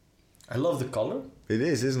 I love the color. It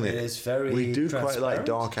is, isn't it? It is very We do transparent. quite like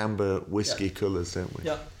dark amber whiskey colours, don't we?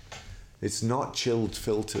 Yeah. It's not chilled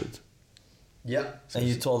filtered. Yeah. And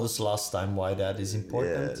you told us last time why that is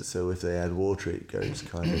important. Yeah, so if they add water, it goes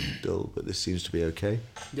kind of dull, but this seems to be okay.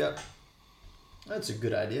 Yeah. That's a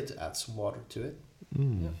good idea to add some water to it.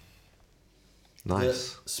 Mm. Yeah.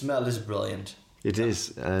 Nice. The smell is brilliant. It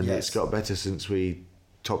is, and it's got better since we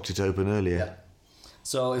topped it open earlier. Yeah.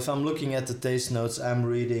 So if I'm looking at the taste notes, I'm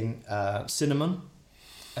reading cinnamon,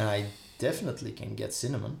 and I definitely can get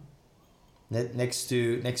cinnamon next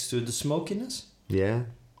to the smokiness. Yeah.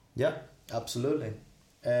 Yeah, absolutely.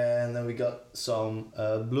 And then we got some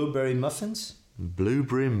blueberry muffins.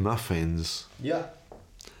 Blueberry muffins. Yeah.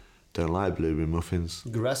 Don't like blueberry muffins.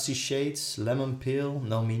 Grassy shades, lemon peel.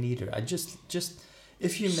 No, me neither. I just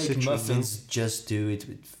if you make Citron, muffins, just do it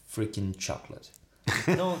with freaking chocolate.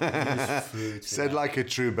 Don't use fruit. Said like a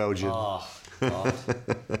true Belgian. Oh, God.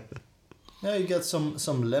 No, you get some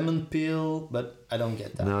lemon peel, but I don't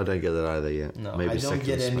get that. No, I don't get that either yet. No, Maybe I don't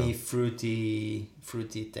get any smell.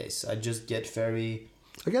 fruity taste. I just get very...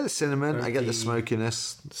 I get the cinnamon. I get the earthy.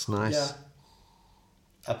 smokiness. It's nice. Yeah,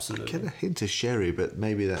 I absolutely. get a hint of sherry, but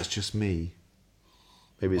maybe that's just me.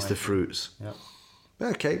 Maybe it's the fruits. Yeah.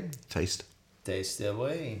 Okay, taste. Taste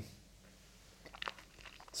away.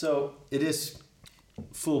 So it is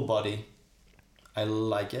full body. I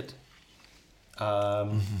like it.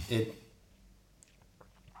 It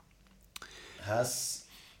has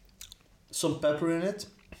some pepper in it.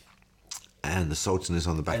 And the saltiness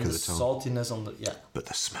on the back And of the the tongue. saltiness on the... Yeah, But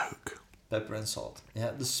the smoke. pepper and salt.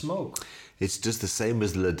 Yeah, the smoke. It's just the same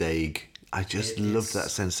as Le Dague. I just It love is, that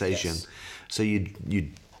sensation. yes. So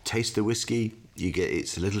you taste the whiskey, you get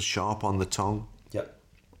it's a little sharp on the tongue, Yeah.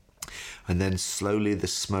 and then slowly the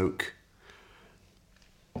smoke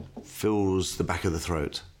fills the back of the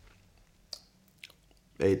throat.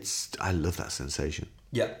 I love that sensation.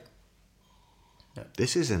 Yeah.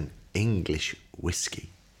 This is an English whiskey.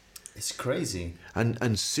 It's crazy.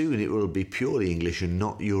 And soon it will be purely English and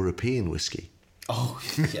not European whiskey. Oh,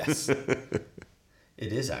 yes.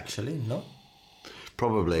 It is actually, no?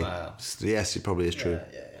 Probably. Wow. Yes, it probably is true.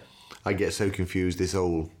 Yeah. I get so confused, this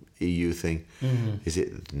whole EU thing. Mm-hmm. Is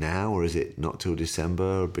it now or is it not till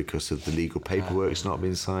December because of the legal paperwork's not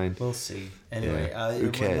been signed? We'll see. Anyway, Yeah. Who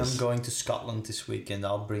when cares? I'm going to Scotland this weekend,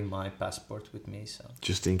 I'll bring my passport with me. So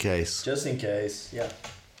Just in case. just in case, yeah.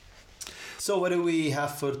 So what do we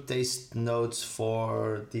have for taste notes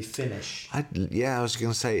for the finish? I was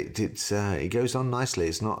going to say it goes on nicely.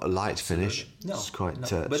 It's not a light finish. No, It's quite no.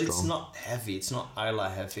 strong. But it's not heavy. It's not Isla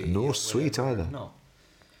heavy. Nor or sweet whatever. either. No.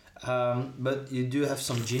 But you do have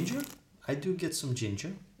some ginger. I do get some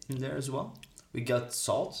ginger in there as well. We got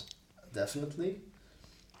salt, definitely.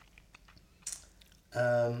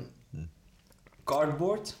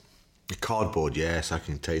 Cardboard. Cardboard, yes, I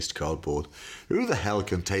can taste cardboard. Who the hell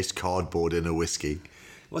can taste cardboard in a whiskey?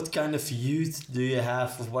 What kind of youth do you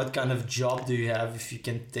have? What kind of job do you have if you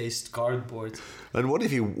can taste cardboard? And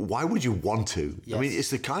why would you want to? Yes. I mean, it's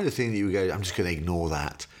the kind of thing that you go, I'm just going to ignore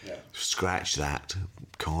that. Yeah. Scratch that.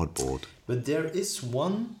 Cardboard. But there is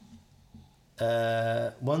one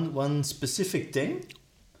specific thing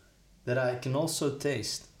that I can also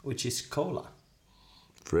taste, which is cola.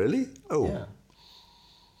 Really? Oh, Yeah.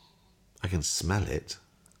 I can smell it.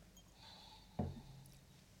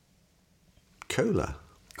 Cola.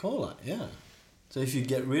 Cola, yeah. So if you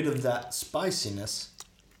get rid of that spiciness,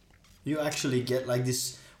 you actually get like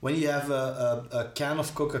this. When you have a can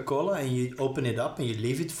of Coca-Cola and you open it up and you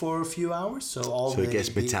leave it for a few hours, so So it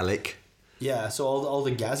gets metallic. Yeah, so all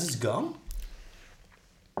the gas is gone.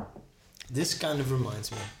 This kind of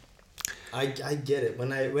reminds me. I get it.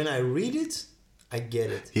 When I read it, I get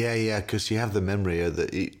it. Yeah, because you have the memory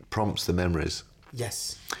that it prompts the memories,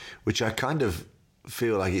 Yes. which I kind of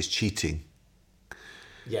feel like it's cheating.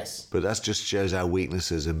 Yes. But that just shows our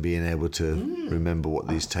weaknesses and being able to remember what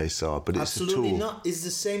these tastes are. But it's Absolutely a tool. not. It's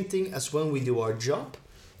the same thing as when we do our job.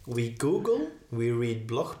 We Google, we read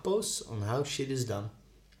blog posts on how shit is done.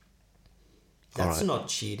 That's Alright. not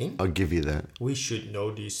cheating. I'll give you that. We should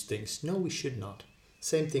know these things. No, we should not.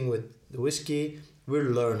 Same thing with the whiskey. We're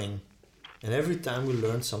learning. And every time we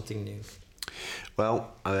learn something new.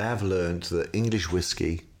 Well, I have learned that English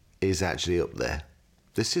whiskey is actually up there.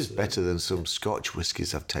 This is better than some Scotch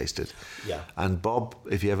whiskies I've tasted. Yeah. And Bob,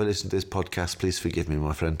 if you ever listen to this podcast, please forgive me,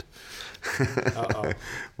 my friend. Uh-oh.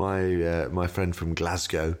 my friend from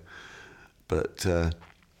Glasgow. But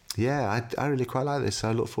yeah, I really quite like this.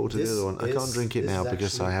 I look forward to This the other one. I can't is- drink it this now is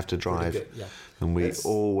because I actually have to pretty drive. good, yeah. And we Let's-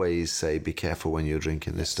 always say be careful when you're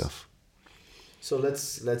drinking this stuff. So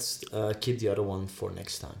let's keep the other one for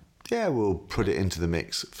next time. Yeah, we'll put it into the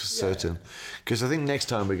mix for certain. Because I think next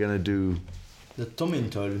time we're going to do The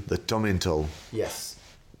Tomintol. the Tomintol. Yes.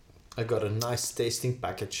 I got a nice tasting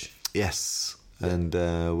package. Yes. And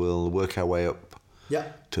we'll work our way up Yeah.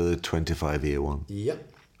 to the 25-year one.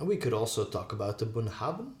 Yep. And we could also talk about the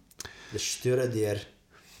Bunhaben. The Sturadeer.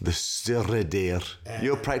 The Sturredeer.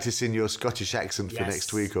 You're practicing your Scottish accent for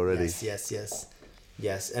next week already.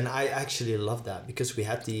 Yes, and I actually love that because we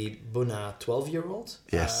had the Buna 12-year-old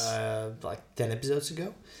Yes. like 10 episodes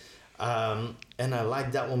ago. And I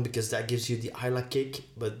like that one because that gives you the Isla kick,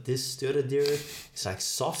 but this Sturadeer is like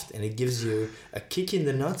soft and it gives you a kick in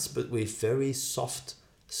the nuts, but with very soft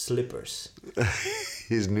slippers.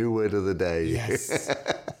 His new word of the day. Yes.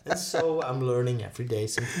 And so I'm learning every day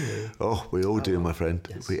something new. Oh, we all do, my friend.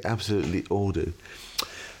 Yes. We absolutely all do.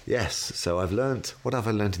 Yes, so I've learnt. What have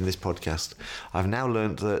I learnt in this podcast? I've now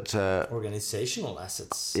learnt that. Organizational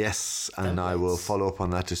assets. Yes, and I will follow up on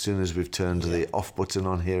that as soon as we've turned the off button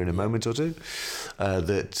on here in a moment or two.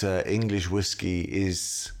 That English whiskey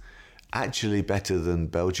is actually better than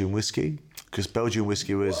Belgian whiskey. Because Belgian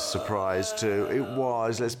whiskey was a surprise too. It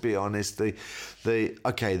was, let's be honest.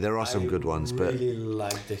 Okay, there are some good ones, but... I really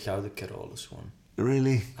like the Gouden Carolus one.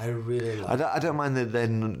 Really? I really like I don't mind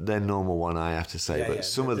their normal one, I have to say, but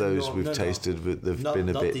some of those we've tasted, they've been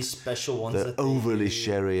a bit... Not these special ones. They're overly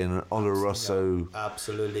sherry and Oloroso. Yeah,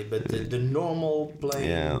 absolutely, but the normal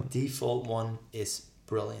plain default one is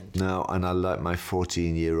brilliant. No, and I like my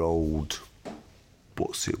 14-year-old...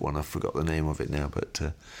 What's it one? I forgot the name of it now, but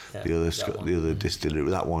the other distillery,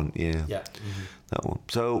 that one, that one.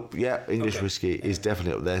 So English whiskey is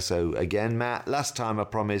definitely up there. So again, Matt, last time I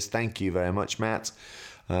promised, thank you very much, Matt,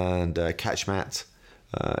 and catch Matt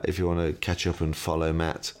if you want to catch up and follow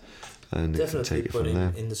Matt, and definitely take it put from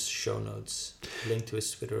there. in the show notes link to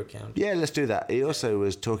his Twitter account. Yeah, let's do that. He also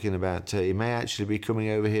was talking about he may actually be coming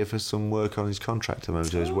over here for some work on his contract at the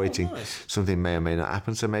moment. So he's waiting. Nice. Something may or may not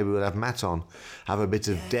happen. So maybe we'll have Matt on, have a bit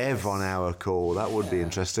of dev on our call. That would be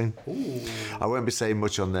interesting. Ooh. I won't be saying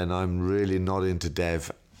much on then. I'm really not into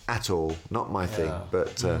dev at all. Not my thing.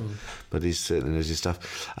 But he certainly knows his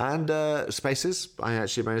stuff. And Spaces, I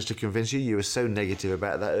actually managed to convince you. You were so negative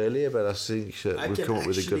about that earlier, but I think we've come up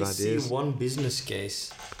with a good ideas. I can see one business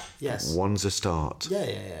case. Yes. One's a start.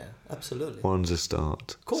 Yeah. Absolutely. One's a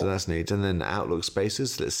start. Cool. So that's neat. And then Outlook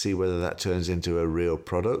Spaces, let's see whether that turns into a real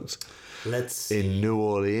product. Let's see. In New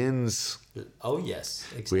Orleans. Oh, yes.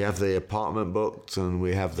 Exactly. We have the apartment booked and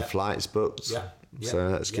we have the flights booked. Yeah.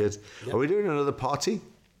 So that's good. Are we doing another party?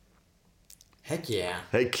 Heck yeah.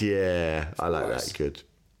 Heck yeah. I like that. Good.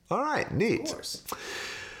 All right. Neat. Of course.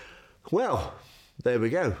 Well, there we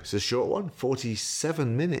go. It's a short one.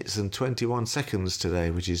 47 minutes and 21 seconds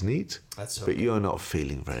today, which is neat. That's okay. But you're not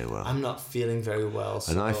feeling very well. I'm not feeling very well.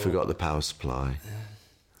 And I forgot the power supply.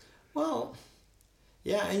 Well,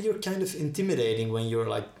 yeah, and you're kind of intimidating when you're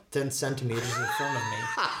like 10 centimeters in front of me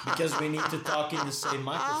because we need to talk in the same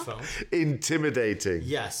microphone. Intimidating.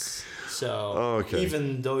 Yes. So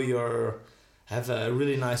even though have a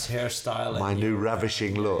really nice hairstyle. My new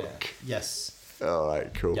ravishing look. Yes. All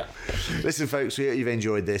right, cool. Yeah. Listen, folks, we hope you've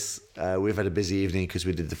enjoyed this. We've had a busy evening because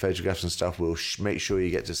we did the photographs and stuff. We'll make sure you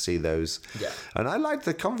get to see those. Yeah. And I like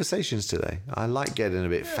the conversations today. I like getting a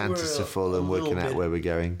bit fanciful and working out where we're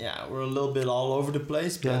going. Yeah, we're a little bit all over the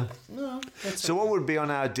place, but So what would be on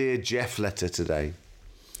our Dear Jeff letter today?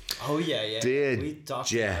 Oh, yeah. Dear we talked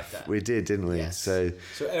Jeff. about that. We did, didn't we? Yes. So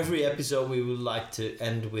every episode we would like to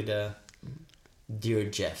end with a Dear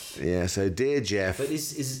Jeff. Yeah, so Dear Jeff. But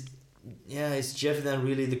is Jeff then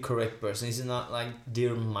really the correct person? Is it not like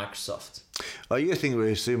Dear Microsoft? Oh, you think we're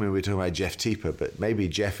assuming we're talking about Jeff Teeper, but maybe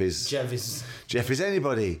Jeff is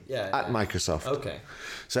anybody at Microsoft. Okay.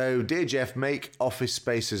 So, Dear Jeff, make Office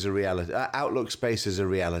Spaces a reality. Outlook Spaces a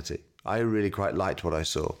reality. I really quite liked what I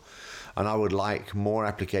saw. And I would like more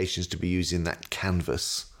applications to be using that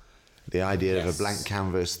canvas. The idea of a blank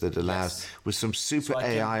canvas that allows, with some super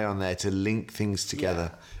AI on there, to link things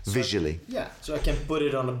together visually. So I can put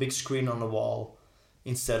it on a big screen on the wall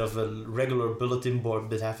instead of a regular bulletin board,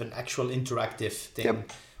 but have an actual interactive thing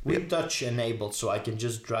with touch enabled, so I can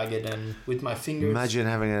just drag it in with my fingers. Imagine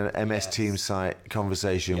having an MS Teams site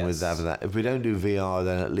conversation with that. If we don't do VR,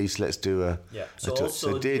 then at least let's do a... Yeah.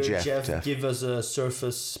 So Dear Jeff, give us a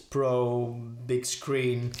Surface Pro big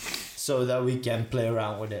screen so that we can play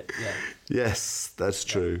around with it. Yeah. Yes, that's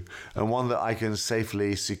true. And one that I can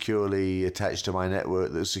safely, securely attach to my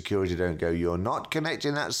network that security don't go, you're not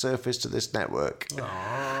connecting that Surface to this network.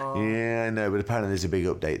 Aww. Yeah, I know, but apparently there's a big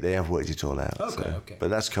update. They have worked it all out. Okay. But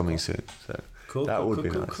that's coming soon. So that would be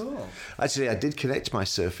nice. Cool. Actually, I did connect my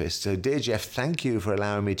Surface. So, Dear Jeff, thank you for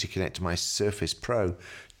allowing me to connect my Surface Pro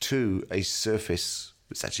to a Surface.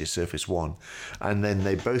 It's actually a Surface One, and then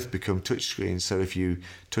they both become touchscreens. So if you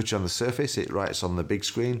touch on the Surface, it writes on the big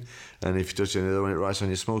screen, and if you touch on the other one, it writes on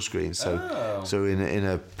your small screen. So in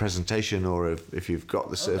a presentation, or if you've got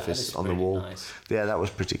the Surface on the wall, that was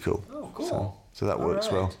pretty cool. Oh, cool. So that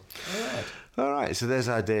works well. All right, so there's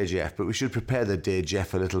our Dear Jeff, but we should prepare the Dear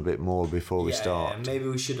Jeff a little bit more before we start. Yeah, maybe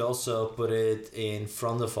we should also put it in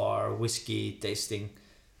front of our whiskey tasting.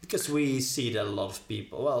 Because we see that a lot of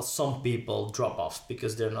people, some people drop off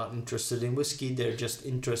because they're not interested in whiskey. They're just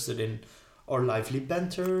interested in our lively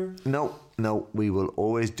banter. No, we will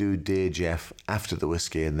always do Dear Jeff after the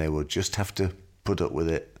whiskey, and they will just have to put up with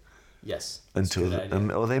it. Yes.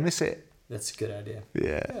 Or they miss it. That's a good idea.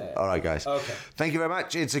 Yeah. All right, guys. Okay. Thank you very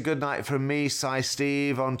much. It's a good night from me, Cy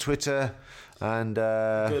Steve, on Twitter. And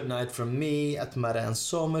good night from me at Marijn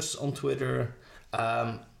Somers on Twitter.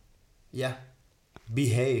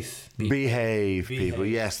 Behave. Behave, people.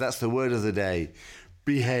 Yes, that's the word of the day.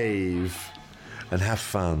 Behave and have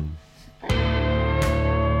fun.